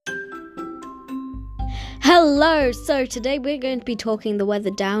Hello, so today we're going to be talking the weather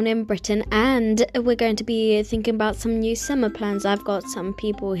down in Britain, and we're going to be thinking about some new summer plans. I've got some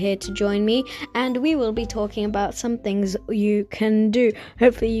people here to join me, and we will be talking about some things you can do.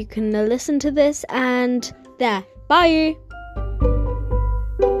 Hopefully you can listen to this, and there, bye!